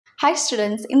Hi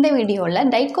students, in the video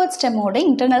Dicot stem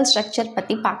internal structure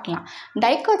பத்தி பார்க்கலாம்.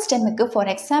 Dicot stem க்கு for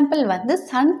example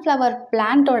sunflower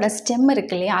plant ஓட stem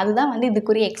இருக்கு இல்லையா, அதுதான்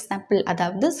இதுக்குரிய எக்ஸாம்பிள்.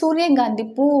 அதாவது சூரியகாந்தி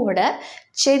பூவோட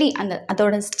செடி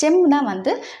அதோட ஸ்டெம் தான்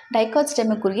டைகாட்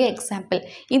ஸ்டெம்முக்குரிய எக்ஸாம்பிள்.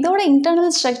 இதோட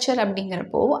இன்டர்னல் ஸ்ட்ரக்சர்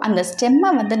அப்படிங்கிறப்போ அந்த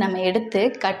ஸ்டெம்மை நம்ம எடுத்து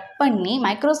கட் பண்ணி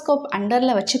மைக்ரோஸ்கோப்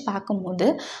அண்டரில் வச்சு பார்க்கும்போது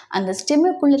அந்த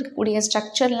ஸ்டெம்முக்குள்ளே இருக்கக்கூடிய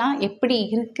ஸ்ட்ரக்சர்லாம் எப்படி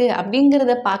இருக்குது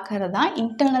அப்படிங்கிறத பார்க்கறது தான்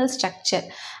இன்டர்னல் ஸ்ட்ரக்சர்.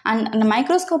 அந்த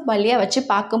மைக்ரோஸ்கோப் வழியாக வச்சு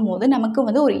பார்க்கும்போது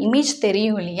நமக்கு ஒரு இமேஜ்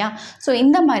தெரியும் இல்லையா. ஸோ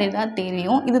இந்த மாதிரி தான்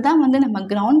தெரியும். இதுதான் நம்ம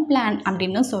கிரவுண்ட் பிளான்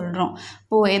அப்படின்னு சொல்கிறோம்.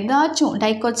 இப்போது ஏதாச்சும்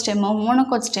டைகாட் ஸ்டெம்மோ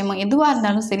மோனோகாட் ஸ்டெம்மோ எதுவாக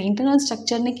இருந்தாலும் சரி இன்டர்னல்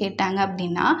ஸ்ட்ரக்சர்னு கேட்டாங்க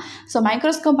அப்படின்னா ஸோ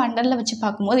மைக்ரோஸ்கோப் அண்டரில் வச்சு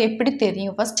பார்க்கும்போது எப்படி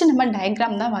தெரியும், ஃபஸ்ட்டு நம்ம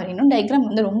டயக்ராம் தான் வரையணும். டயக்ராம்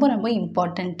ரொம்ப ரொம்ப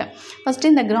இம்பார்ட்டண்ட்டு.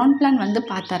 ஃபஸ்ட்டு இந்த கிரவுண்ட் பிளான்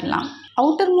பார்த்துடலாம்.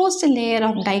 outermost layer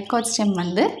of dicot stem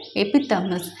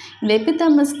epidermis. இந்த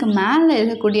எபிதர்மிஸ்க்கு மேலே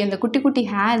இருக்கக்கூடிய அந்த குட்டி குட்டி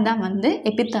ஹேர் தான்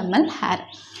எபிதர்மல் ஹேர்.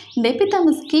 இந்த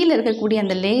எபிதர்மிஸ் கீழே இருக்கக்கூடிய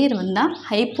அந்த லேயர்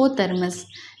ஹைப்போதெர்மஸ்.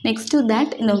 நெக்ஸ்ட் டு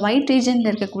தட் இந்த ஒயிட் ரீஜனில்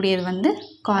இருக்கக்கூடியது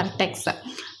கார்டெக்ஸ்.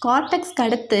 கார்டெக்ஸ்க்கு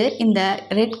அடுத்து இந்த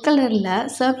ரெட் கலரில்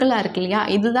சர்க்கிளாக இருக்கு இல்லையா,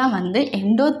 இதுதான்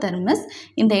எண்டோதெர்மஸ்.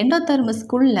 இந்த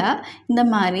எண்டோதெர்மஸ்க்குள்ளே இந்த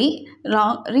மாதிரி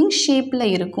ரிங் ஷேப்பில்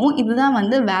இருக்கும். இதுதான்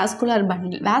வாஸ்குலர்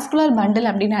பண்டில். வாஸ்குலர்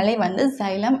பண்டில் அப்படின்னாலே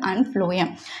சைலம் அண்ட்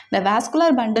ஃப்ளோயம். இந்த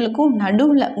வாஸ்குலர் பண்டிலுக்கும்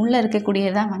நடுவில் உள்ளே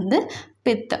இருக்கக்கூடியதான்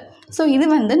பித். ஸோ இது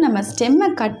நம்ம ஸ்டெம்மை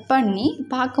கட் பண்ணி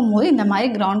பார்க்கும்போது இந்த மாதிரி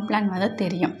கிரவுண்ட் பிளான்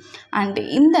தெரியும். அண்ட்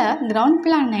இந்த கிரவுண்ட்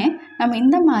பிளானை நம்ம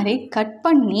இந்த மாதிரி கட்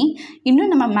பண்ணி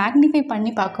இன்னும் நம்ம மேக்னிஃபை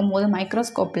பண்ணி பார்க்கும்போது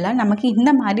மைக்ரோஸ்கோப்பில் நமக்கு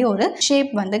இந்த மாதிரி ஒரு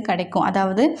ஷேப் கிடைக்கும்.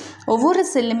 அதாவது ஒவ்வொரு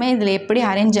செல்லுமே இதில் எப்படி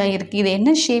அரேஞ்ச் ஆகிருக்கு, இது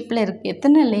என்ன ஷேப்பில் இருக்குது,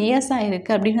 எத்தனை லேயர்ஸாக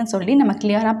இருக்குது அப்படின்னு சொல்லி நம்ம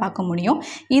கிளியராக பார்க்க முடியும்.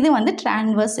 இது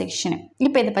transverse செக்ஷன்.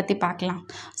 இப்போ இதை பற்றி பார்க்கலாம்.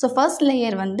 So first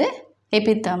layer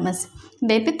எபிதர்மிஸ்.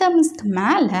 இந்த எபிதர்மிஸ்க்கு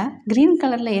மேலே க்ரீன்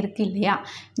கலரில் இருக்குது இல்லையா,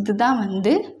 இதுதான்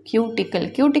கியூட்டிக்கல்.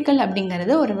 கியூட்டிக்கல்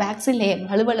அப்படிங்கிறது ஒரு வேக்சி லேயர்,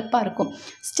 வலுவழுப்பாக இருக்கும்.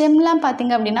 ஸ்டெம்லாம்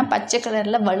பார்த்திங்க அப்படின்னா பச்சை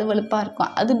கலரில் வலுவழுப்பாக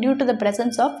இருக்கும். அது due to the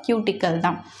presence of cuticle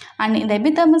தான். அண்ட் இந்த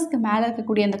எபிதர்மிஸ்க்கு மேலே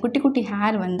இருக்கக்கூடிய அந்த குட்டி குட்டி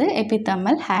ஹேர்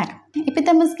எபிதர்மல் ஹேர்.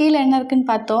 எபிதர்மிஸ் கீழே என்ன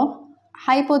இருக்குதுன்னு பார்த்தோம்,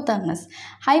 ஹைப்போதெர்மஸ்.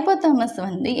 ஹைப்போதெர்மஸ்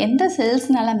எந்த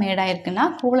செல்ஸ்னால மேடாயிருக்குன்னா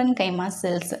கோலன்கைமா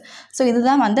செல்ஸ். ஸோ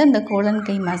இதுதான் இந்த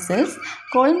கோலன்கைமா செல்ஸ்.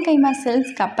 கோலன்கைமா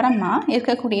செல்ஸ்க்கு அப்புறமா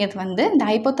இருக்கக்கூடியது இந்த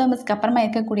ஹைப்போதெர்மஸ்க்கு அப்புறமா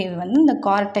இருக்கக்கூடியது இந்த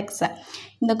கார்டெக்ஸ்.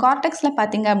 இந்த கார்டெக்ஸில்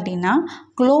பார்த்திங்க அப்படின்னா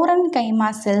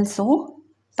குளோரன்கைமா செல்ஸும்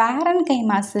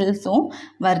பேரன்கைமா செல்ஸும்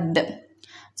வருது.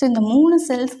 ஸோ இந்த 3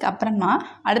 செல்ஸ்க்கு அப்புறமா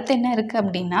அடுத்து என்ன இருக்குது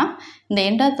அப்படின்னா இந்த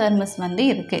எண்டோதெர்மஸ்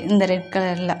இருக்குது இந்த ரெட்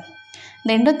கலரில்.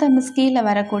 இந்த எண்டோதெர்மஸ் கீழே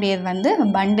வரக்கூடியது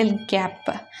பண்டில் கேப்.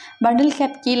 பண்டில்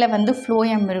கேப் கீழே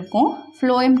ஃப்ளோயம் இருக்கும்.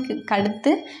 ஃப்ளோயம்க்கு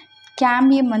அடுத்து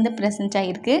கேம்பியம் ப்ரெசன்ட்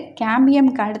ஆகிருக்கு.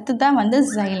 கேம்பியம்க்கு அடுத்து தான்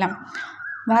ஜைலம்.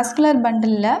 வாஸ்குலர்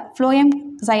பண்டிலில் ஃப்ளோயம்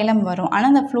சைலம் வரும். ஆனால்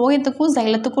அந்த ஃப்ளோயத்துக்கும்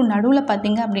சைலத்துக்கும் நடுவில்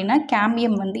பார்த்திங்க அப்படின்னா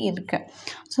கேம்பியம் இருக்குது.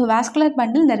 ஸோ வாஸ்குலர்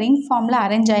பண்டில் இந்த ரிங் ஃபார்மில்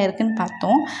அரேஞ்ச் ஆகிருக்குன்னு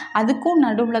பார்த்தோம். அதுக்கும்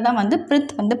நடுவில் தான்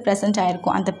பித் ப்ரெசன்ட்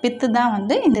ஆகிருக்கும். அந்த பித்து தான்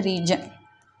இந்த ரீஜன்.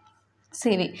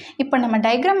 சரி, இப்போ நம்ம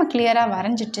டயக்ராமை கிளியராக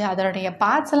வரைஞ்சிட்டு அதோடைய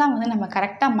பார்ட்ஸ் எல்லாம் நம்ம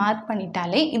கரெக்டாக மார்க்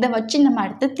பண்ணிட்டாலே இதை வச்சு நம்ம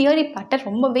அடுத்து தியரி பார்ட்டை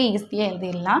ரொம்பவே ஈஸியாக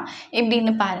எழுதிடலாம்.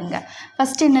 எப்படின்னு பாருங்கள்.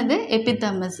 ஃபஸ்ட் என்னது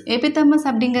எபிதர்மிஸ். எபிதர்மிஸ்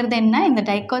அப்படிங்கிறது என்ன, இந்த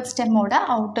டைகாட் ஸ்டெம்மோட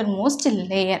அவுட்டர் மோஸ்ட்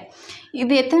லேயர்.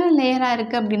 இது எத்தனை லேயராக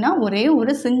இருக்குது அப்படின்னா ஒரே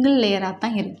ஒரு சிங்கிள் லேயராக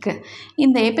தான் இருக்குது.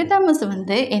 இந்த எபிதர்மிஸ்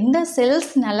எந்த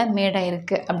செல்ஸ்னால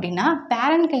மேடாயிருக்கு அப்படின்னா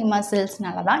பேரன்கைமா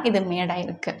செல்ஸ்னால தான் இது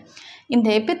மேடாயிருக்கு. இந்த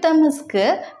எபிதர்மிஸ்க்கு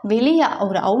வெளியே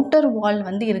ஒரு அவுட்டர் வால்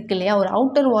இருக்கு இல்லையா, ஒரு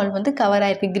அவுட்டர் வால் கவர்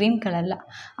ஆகிருக்கு க்ரீன் கலரில்.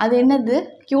 அது என்னது,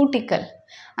 கியூட்டிக்கல்.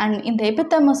 அண்ட் இந்த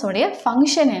எபிதர்மஸோடைய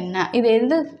ஃபங்க்ஷன் என்ன,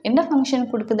 இது என்ன ஃபங்க்ஷன்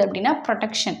கொடுக்குது அப்படின்னா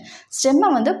ப்ரொடெக்ஷன்.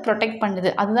 ஸ்டெம்மை ப்ரொடெக்ட்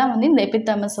பண்ணுது. அதுதான் இந்த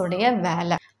எபிதர்மஸோடைய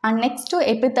வேலை. And next to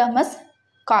எபிதர்மஸ்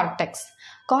cortex.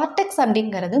 Cortex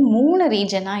அப்படிங்கிறது 3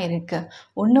 ரீஜனாக இருக்குது.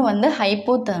 ஒன்று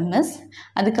ஹைப்போதெர்மஸ்,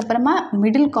 அதுக்கப்புறமா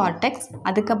மிடில் கார்டெக்ஸ்,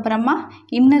 அதுக்கப்புறமா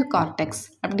இன்னர் கார்டெக்ஸ்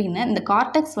அப்படின்னு இந்த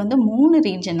கார்டெக்ஸ் 3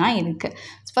 ரீஜனாக இருக்குது.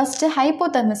 ஃபஸ்ட்டு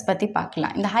ஹைப்போதெர்மஸ் பற்றி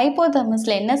பார்க்கலாம். இந்த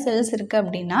ஹைப்போதெர்மஸில் என்ன செல்ஸ் இருக்குது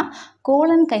அப்படின்னா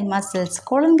கோலன்கைமா செல்ஸ்.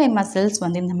 கோலன்கைமா செல்ஸ்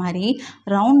இந்த மாதிரி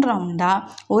ரவுண்டாக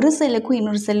ஒரு செல்லுக்கும்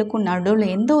இன்னொரு செல்லுக்கும்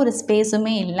நடுவில் எந்த ஒரு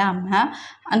ஸ்பேஸுமே இல்லாமல்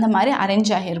அந்த மாதிரி அரேஞ்ச்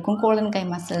ஆகியிருக்கும்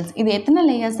கோலன்கைமா செல்ஸ். இது எத்தனை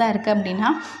லேயர்ஸாக இருக்குது அப்படின்னா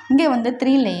இங்கே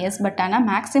 3 லேயர்ஸ், பட் ஆனால்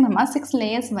மேக்ஸிமமாக 6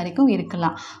 லேயர்ஸ் வரைக்கும்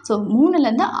இருக்கலாம். ஸோ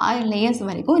 3லேருந்து 6 லேயர்ஸ்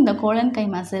வரைக்கும் இந்த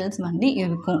கோலன்கைமா செல்ஸ்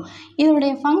இருக்கும்.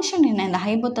 இதோடைய ஃபங்க்ஷன் என்ன, இந்த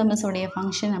ஹைப்போதெர்மஸோடைய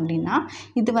ஃபங்க்ஷன் அப்படின்னா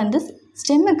இது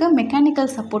ஸ்டெம்முக்கு மெக்கானிக்கல்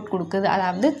சப்போர்ட் கொடுக்குது.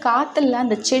 அதாவது காற்றுல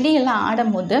அந்த செடியெல்லாம்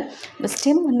ஆடும்போது இந்த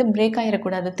ஸ்டெம் வந்து பிரேக்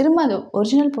ஆகிடக்கூடாது, திரும்ப அது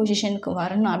ஒரிஜினல் பொசிஷனுக்கு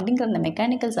வரணும் அப்படிங்கிற அந்த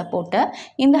மெக்கானிக்கல் சப்போர்ட்டை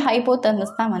இந்த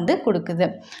ஹைப்போதெர்மஸ் தான் வந்து கொடுக்குது.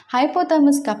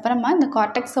 ஹைப்போதெர்மஸ்க்கு அப்புறமா இந்த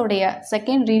கார்டெக்ஸோடைய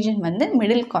செகண்ட் ரீஜன் வந்து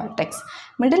மிடில் கார்டெக்ஸ்.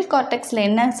 மிடில் கார்டெக்ஸில்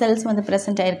என்ன செல்ஸ் வந்து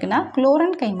ப்ரெசென்ட் ஆகிருக்குன்னா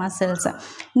குளோரன் கைமா செல்ஸ்.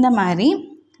 இந்த மாதிரி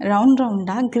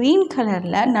ரவுண்டாக க்ரீன்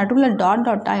கலரில் நடுவில்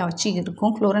டாட்டாக வச்சு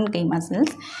இருக்கும் குளோரன் கைமா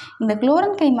செல்ஸ். இந்த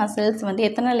குளோரன் கைமா செல்ஸ் வந்து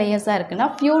எத்தனை லேயர்ஸாக இருக்குன்னா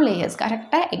ஃபியூ லேயர்ஸ்,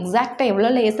 கரெக்டாக எக்ஸாக்டாக எவ்வளோ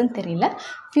லேயர்ஸ்ன்னு தெரியல,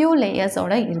 ஃபியூ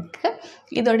லேயர்ஸோடு இருக்குது.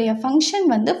 இதோடைய ஃபங்க்ஷன்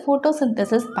வந்து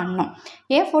ஃபோட்டோசிந்தசிஸ் பண்ணும்.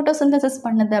 ஏன் ஃபோட்டோசிந்தசிஸ்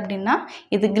பண்ணுது அப்படின்னா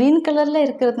இது க்ரீன் கலரில்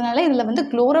இருக்கிறதுனால இதில் வந்து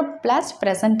குளோரோபிளாஸ்ட்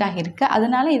ப்ரெசென்ட் ஆகிருக்கு,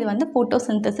 அதனால் இது வந்து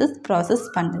ஃபோட்டோசிந்தசிஸ் ப்ராசஸ்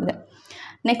பண்ணுது.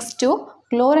 நெக்ஸ்ட்டு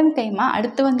குளோரன் கைமா.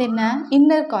 அடுத்து வந்து என்ன,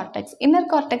 இன்னர் கார்டெக்ஸ். இன்னர்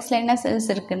கார்டெக்ஸில் என்ன செல்ஸ்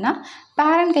இருக்குன்னா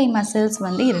பேரன் கைமா செல்ஸ்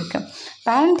வந்து இருக்குது.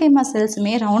 பேரன் கைமா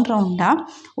செல்ஸுமே ரவுண்டாக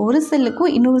ஒரு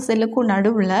செல்லுக்கும் இன்னொரு செல்லுக்கும்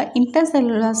நடுவில்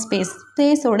இன்டர்செல்லுலர்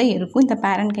ஸ்பேஸோடு இருக்கும் இந்த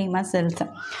பேரன் கைமா செல்ஸ்.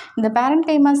 இந்த பேரன்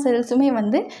கைமா செல்ஸுமே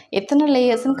வந்து எத்தனை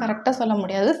லேயர்ஸ்ன்னு கரெக்டாக சொல்ல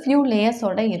முடியாது, ஃபியூ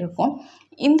லேயர்ஸோடு இருக்கும்.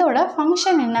 இதோட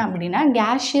ஃபங்க்ஷன் என்ன அப்படின்னா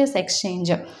கேஷியஸ்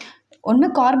எக்ஸ்சேஞ்சு. ஒன்று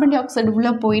கார்பன் டை ஆக்சைடு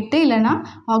உள்ளே போயிட்டு இல்லைனா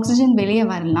ஆக்சிஜன் வெளியே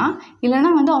வரலாம், இல்லைனா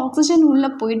வந்து ஆக்சிஜன் உள்ளே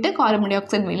போயிட்டு கார்பன் டை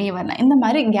ஆக்சைடு வெளியே வரலாம். இந்த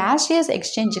மாதிரி கேஷியஸ்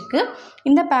எக்ஸ்சேஞ்சுக்கு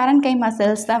இந்த பேரன்கைமா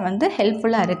செல்ஸ் தான் வந்து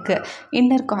ஹெல்ப்ஃபுல்லாக இருக்குது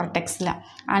இன்னர் கார்டெக்ஸில்.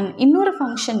 அண்ட் இன்னொரு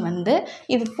ஃபங்க்ஷன் வந்து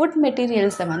இது ஃபுட்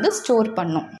மெட்டீரியல்ஸை வந்து ஸ்டோர்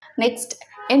பண்ணும். நெக்ஸ்ட்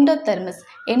எண்டோதெர்மிஸ்.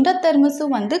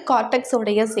 எண்டோதெர்மிஸும் வந்து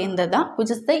கார்டெக்ஸோடைய சேர்ந்தது தான்,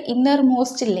 which is the inner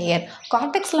most layer.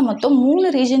 கார்டெக்ஸில் மொத்தம் 3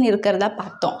 ரீஜன் இருக்கிறதா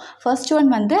பார்த்தோம். ஃபர்ஸ்ட் ஒன்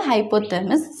வந்து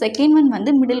ஹைப்போதெர்மிஸ், செகண்ட் ஒன்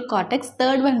வந்து மிடில் கார்டெக்ஸ்,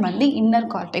 தேர்ட் ஒன் வந்து இன்னர்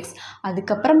கார்டெக்ஸ்.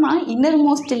 அதுக்கப்புறமா இன்னர்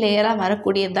மோஸ்ட் லேயராக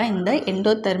வரக்கூடியது தான் இந்த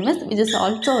எண்டோதெர்மிஸ், which is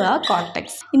also a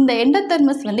cortex. இந்த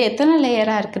எண்டோதெர்மிஸ் வந்து எத்தனை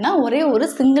லேயராக இருக்குன்னா ஒரே ஒரு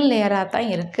சிங்கிள் லேயராக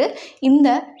தான்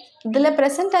இருக்குது. இதில்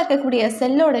ப்ரெசென்ட்டாக இருக்கக்கூடிய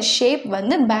செல்லோட ஷேப்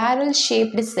வந்து பேரல்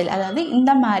ஷேப்டு செல், அதாவது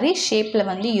இந்த மாதிரி ஷேப்பில்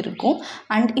வந்து இருக்கும்.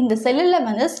 அண்ட் இந்த செல்லில்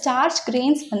வந்து ஸ்டார்ச்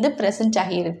கிரெயின்ஸ் வந்து ப்ரெசென்ட்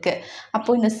ஆகியிருக்கு.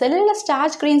 அப்போது இந்த செல்லில்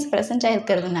starch grains present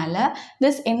ஆகிருக்கிறதுனால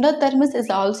this எண்டோதெர்மிஸ் is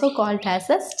also called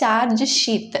as a starch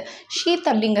sheath. Sheath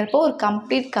அப்படிங்கிறப்போ ஒரு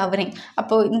கம்ப்ளீட் கவரிங்.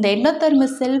 அப்போது இந்த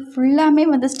எண்டோதெர்மிஸ் செல் ஃபுல்லாமே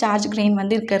வந்து ஸ்டார்ச் கிரெயின்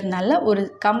வந்து இருக்கிறதுனால ஒரு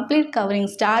கம்ப்ளீட் கவரிங்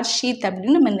ஸ்டார்ச் ஷீத்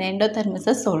அப்படின்னு நம்ம இந்த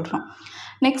எண்டோதெர்மிஸை சொல்கிறோம்.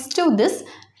 Next to this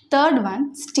third one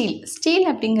steel. Steel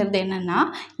அப்படிங்கிறது என்னென்னா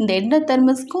இந்த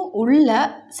எண்டோதெர்மிஸ்க்கும் உள்ள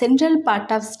சென்ட்ரல்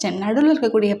பார்ட் ஆஃப் ஸ்டெம் நடுவில்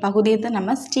இருக்கக்கூடிய பகுதியை தான்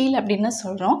நம்ம ஸ்டீல் அப்படின்னு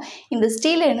சொல்கிறோம். இந்த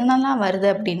ஸ்டீல் என்னென்னலாம் வருது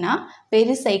அப்படின்னா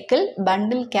pericycle,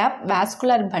 bundle gap,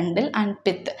 vascular bundle and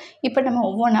பித். இப்போ நம்ம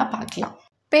ஒவ்வொன்றா பார்க்கலாம்.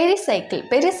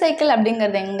 பெரிசைக்கிள்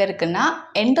அப்படிங்கிறது எங்கே இருக்குன்னா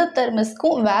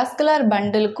எண்டோதெர்மிஸ்க்கும் வாஸ்குலர்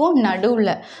பண்டிலுக்கும்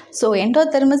நடுவில். ஸோ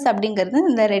எண்டோதெர்மிஸ் அப்படிங்கிறது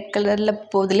இந்த ரெட் கலரில்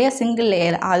போகுதுலையா சிங்கிள்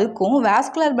லேயர், அதுக்கும்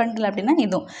வாஸ்குலர் பண்டில் அப்படின்னா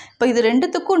இதுவும். இப்போ இது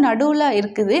ரெண்டுத்துக்கும் நடுவில்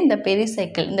இருக்குது இந்த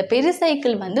பெரிசைக்கிள். இந்த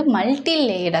பெரிசைக்கிள் வந்து மல்டி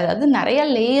லேயர்டு, அதாவது நிறைய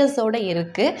லேயர்ஸோடு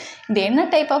இருக்குது. இது என்ன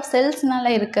டைப் ஆஃப்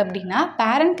செல்ஸ்னால இருக்குது அப்படின்னா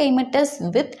பேரன்கைமட்டஸ்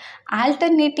வித்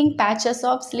ஆல்டர்னேட்டிங் பேச்சஸ்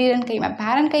ஆஃப் ஸ்லீரன்கைமா.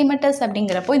 பேரன்கைமட்டஸ்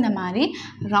அப்படிங்கிறப்போ இந்த மாதிரி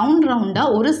ரவுண்டாக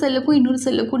ஒரு செல்லுக்கும் இன்னொரு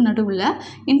செல்லுக்கும் நடுவில்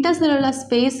இன்டர்செல்லுலர்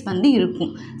ஸ்பேஸ் வந்து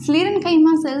இருக்கும்.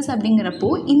 ஸ்லீரன்கைமா செல்ஸ்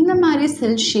அப்படிங்கிறப்போ இந்த மாதிரி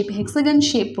செல் ஷேப் ஹெக்ஸகன்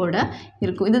ஷேப்போட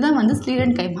இருக்கும். இதுதான் வந்து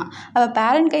ஸ்லீரன்கைமா. அப்போ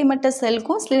பேரன்கைமட்டஸ்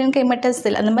செல்லுக்கும் ஸ்லீரன்கைமட்டஸ்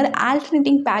செல் அந்த மாதிரி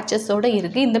ஆல்டர்னேட்டிங் பேச்சஸோடு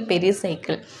இருக்குது இந்த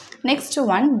pericycle. Next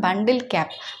one bundle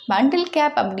gap. Bundle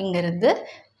gap அப்படிங்கிறது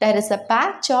there is a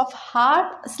patch of hard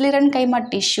sclerenchyma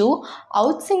tissue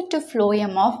outside the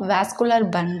phloem of vascular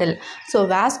bundle. So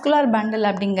vascular bundle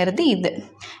அப்படிங்கிறது இது.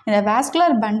 இந்த vascular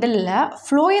bundleல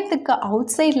ஃப்ளோயத்துக்கு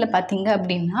அவுட்சைடில் பார்த்தீங்க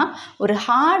அப்படின்னா ஒரு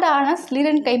ஹார்டான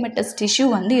ஸ்லீரன்கைமட்டஸ் டிஷ்யூ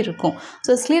வந்து இருக்கும்.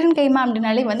 ஸோ ஸ்லீரன்கைமா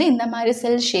அப்படின்னாலே வந்து இந்த மாதிரி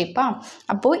செல் ஷேப்பாக.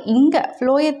 அப்போது இங்கே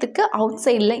ஃப்ளோயத்துக்கு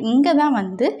அவுட்சைடில் இங்கே தான்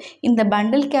வந்து இந்த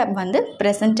பண்டில் கேப் வந்து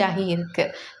ப்ரெசென்ட் ஆகி இருக்குது.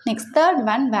 Next third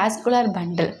one vascular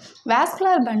bundle.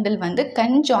 Vascular bundle வந்து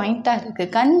கன்ஜாயிண்ட்டாக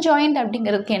இருக்குது. கன்ஜாயிண்ட்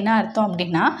அப்படிங்கிறதுக்கு என்ன அர்த்தம்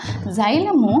அப்படின்னா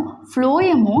ஜைலமும்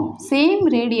ஃப்ளோயமும் சேம்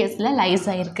ரேடியஸில் லைஸ்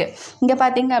ஆகிருக்கு. இங்கே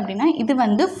பார்த்தீங்க அப்படின்னா இது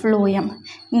வந்து ஃப்ளோயம்,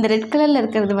 இந்த ரெட் கலரில்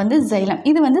இருக்கிறது வந்து ஜைலம்.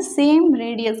 இது வந்து சேம்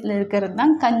ரேடியஸில் இருக்கிறது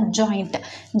தான் கன்ஜாயிண்ட்.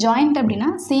 ஜாயிண்ட்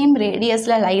அப்படின்னா சேம்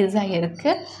ரேடியஸில் லைஸ்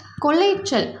ஆகிருக்கு.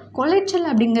 கொலைச்சல்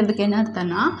அப்படிங்கிறதுக்கு என்ன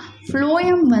அர்த்தம்னா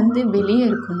ஃப்ளோயம் வந்து வெளியே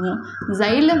இருக்கணும்,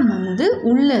 ஜைலம் வந்து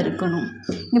உள்ளே இருக்கணும்.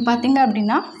 இங்கே பார்த்தீங்க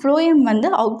அப்படின்னா ஃப்ளோயம் வந்து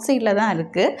அவுட் சைடில் தான்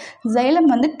இருக்குது, ஜைலம்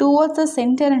வந்து டுவர்ட்ஸ் த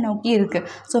சென்டரை நோக்கி இருக்குது.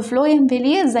 ஸோ ஃப்ளோயம்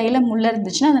வெளியே ஜைலம் உள்ளே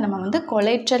இருந்துச்சுன்னா அதை நம்ம வந்து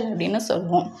கொலைச்சல் அப்படின்னு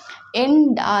சொல்லுவோம்.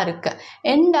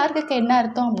 என்டார்க்கு என்ன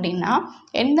அர்த்தம் அப்படின்னா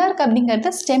என்டார்க்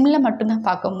அப்படிங்கிறத ஸ்டெம்மில் மட்டும்தான்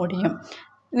பார்க்க முடியும்.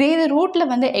 இது ரூட்டில்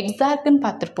வந்து எக்ஸார்க்குன்னு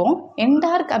பார்த்துருப்போம்.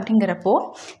 என்டார்க் அப்படிங்கிறப்போ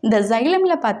இந்த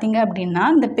ஜைலமில் பார்த்தீங்க அப்படின்னா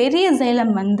இந்த பெரிய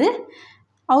ஜைலம் வந்து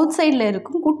அவுட் சைடில்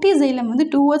இருக்கும். குட்டி சைலம் வந்து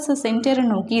டுவர்ட்ஸ் சென்டரை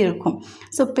நோக்கி இருக்கும்.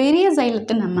 ஸோ பெரிய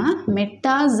சைலத்தை நம்ம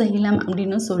மெட்டாசைலம்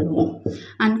அப்படின்னு சொல்லுவோம்.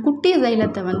 அண்ட் குட்டி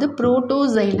சைலத்தை வந்து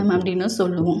புரோட்டோசைலம் அப்படின்னு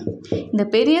சொல்லுவோம். இந்த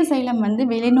பெரிய சைலம் வந்து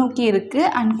வெளிநோக்கி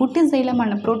இருக்குது அண்ட் குட்டி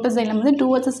சைலமான புரோட்டோசைலம் வந்து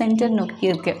டுவர்ட்ஸ் சென்டர் நோக்கி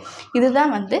இருக்குது.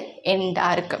 இதுதான் வந்து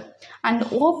எண்டாக இருக்குது. அண்ட்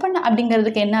ஓப்பன்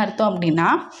அப்படிங்கிறதுக்கு என்ன அர்த்தம் அப்படின்னா,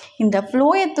 இந்த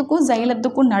ஃப்ளோயத்துக்கும்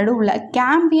சைலத்துக்கும் நடுவில்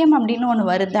கேம்பியம் அப்படின்னு ஒன்று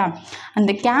வருதா,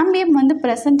 அந்த கேம்பியம் வந்து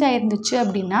ப்ரெசென்ட் ஆகிருந்துச்சு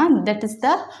அப்படின்னா that is the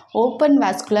open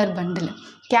vascular bundle.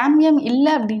 Cambium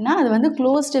இல்லை அப்படின்னா அது வந்து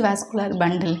க்ளோஸ்டு வாஸ்குலர்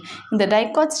பண்டில். இந்த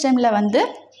டைகாட் ஸ்டெம்மில் வந்து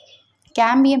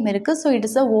கேம்பியம் இருக்குது. So it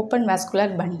is a open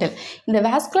vascular bundle. இந்த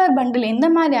வாஸ்குலர் பண்டில் எந்த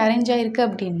மாதிரி அரேஞ்ச் ஆகிருக்கு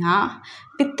அப்படின்னா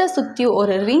பித்தை சுற்றி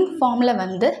ஒரு ரிங் ஃபார்மில்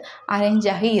வந்து அரேஞ்ச்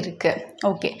ஆகி இருக்குது.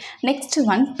 ஓகே, நெக்ஸ்ட்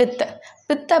ஒன் பித்.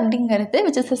 பித் அப்படிங்கிறது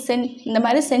விச் இஸ் இந்த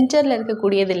மாதிரி சென்டரில்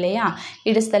இருக்கக்கூடியது இல்லையா,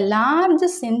 it is the large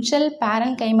central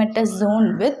பேரன்கைமட்டஸ் zone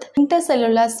with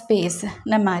intercellular space.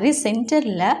 இந்த மாதிரி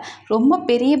சென்டரில் ரொம்ப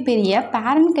பெரிய பெரிய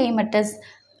பேரன்கைமட்டஸ்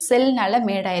செல்னால்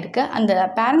மேடாயிருக்கு. அந்த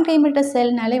பேரன்கைமட்டஸ்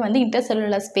செல்னாலே வந்து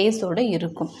இன்டர்செல்லுலர் ஸ்பேஸோடு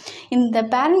இருக்கும். இந்த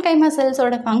பேரன்கைமா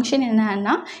செல்ஸோட ஃபங்க்ஷன்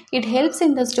என்னன்னா, it helps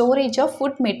in the storage of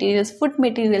food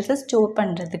மெட்டீரியல்ஸை store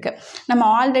பண்ணுறதுக்கு. நம்ம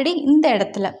ஆல்ரெடி இந்த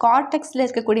இடத்துல கார்டெக்ஸில்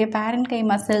இருக்கக்கூடிய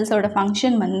பேரன்கைமா செல்ஸோட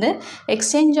ஃபங்க்ஷன் வந்து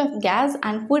exchange of case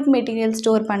and food material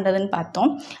store பண்ணுறதுன்னு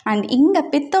பார்த்தோம். அண்ட் இங்கே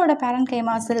பித்தோட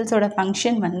பேரன்கைமா செல்ஸோட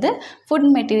ஃபங்க்ஷன் வந்து ஃபுட்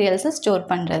மெட்டீரியல்ஸை ஸ்டோர்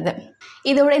பண்ணுறது.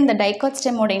 இதோட இந்த டைகாட்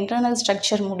ஸ்டெம்மோட இன்டர்னல்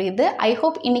ஸ்ட்ரக்சர் முடியுது. ஐ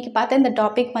ஹோப் இன்றைக்கி பார்த்த இந்த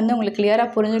டாபிக் வந்து உங்களுக்கு கிளியராக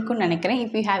புரிஞ்சிருக்கும்னு நினைக்கிறேன்.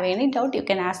 If you have any doubt you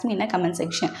can ask me in comment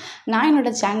section. நான்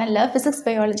என்னோட சேனலில் ஃபிசிக்ஸ்,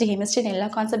 பயாலஜி, கெமிஸ்ட்ரி எல்லா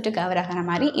கான்செப்ட்டு கவர் ஆகிற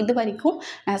மாதிரி இது வரைக்கும்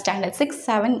நான் ஸ்டாண்டர்ட் 6,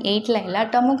 7, 8 எல்லா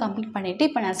டேர்மும் கம்ப்ளீட் பண்ணிவிட்டு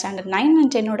இப்போ நான் ஸ்டாண்டர்ட் 9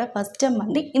 and 10 ஃபஸ்ட் டேர்ம்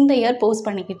வந்து இந்த இயர் போஸ்ட்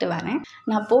பண்ணிக்கிட்டு வரேன்.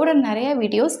 நான் போடுற நிறைய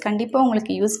வீடியோஸ் கண்டிப்பாக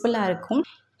உங்களுக்கு யூஸ்ஃபுல்லாக இருக்கும்.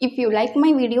 If you like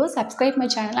my videos, subscribe my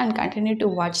channel and continue to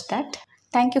watch that.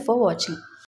 Thank you for watching.